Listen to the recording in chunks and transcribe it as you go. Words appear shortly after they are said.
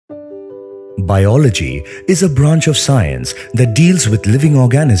Biology is a branch of science that deals with living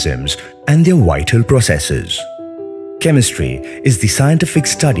organisms and their vital processes. Chemistry is the scientific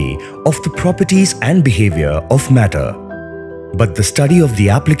study of the properties and behavior of matter. But the study of the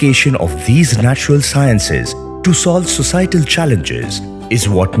application of these natural sciences to solve societal challenges is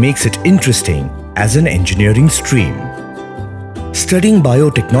what makes it interesting as an engineering stream. Studying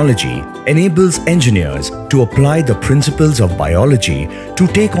biotechnology enables engineers to apply the principles of biology to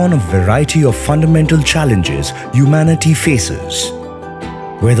take on a variety of fundamental challenges humanity faces.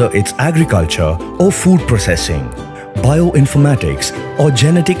 Whether it's agriculture or food processing, bioinformatics or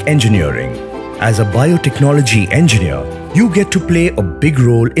genetic engineering, as a biotechnology engineer, you get to play a big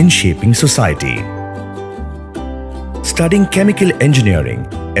role in shaping society. Studying chemical engineering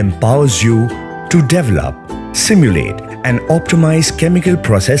empowers you to develop, simulate, and optimize chemical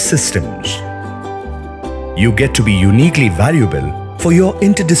process systems. You get to be uniquely valuable for your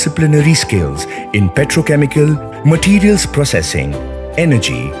interdisciplinary skills in petrochemical, materials processing,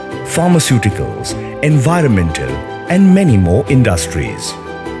 energy, pharmaceuticals, environmental, and many more industries.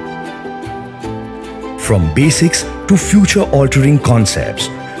 From basics to future-altering concepts,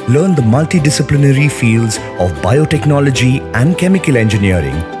 learn the multidisciplinary fields of biotechnology and chemical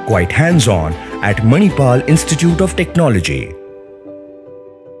engineering quite hands-on at Manipal Institute of Technology.